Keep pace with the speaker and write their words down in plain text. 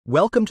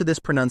Welcome to this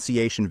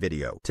pronunciation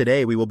video.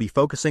 Today we will be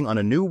focusing on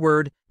a new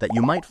word that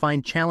you might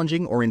find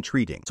challenging or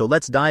intriguing. So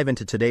let's dive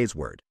into today's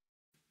word.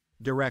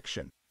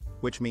 Direction,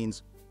 which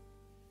means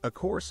a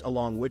course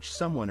along which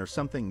someone or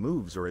something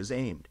moves or is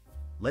aimed.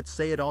 Let's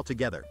say it all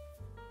together.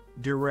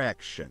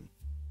 Direction.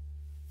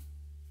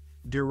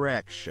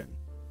 Direction.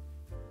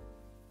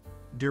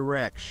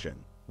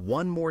 Direction.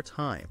 One more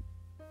time.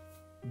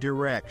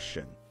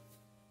 Direction.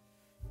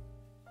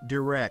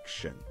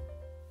 Direction.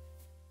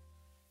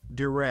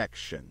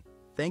 Direction.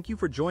 Thank you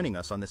for joining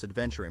us on this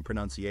adventure in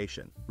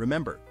pronunciation.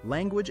 Remember,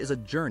 language is a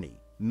journey,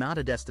 not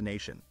a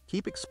destination.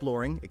 Keep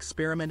exploring,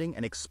 experimenting,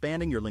 and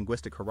expanding your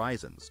linguistic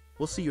horizons.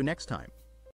 We'll see you next time.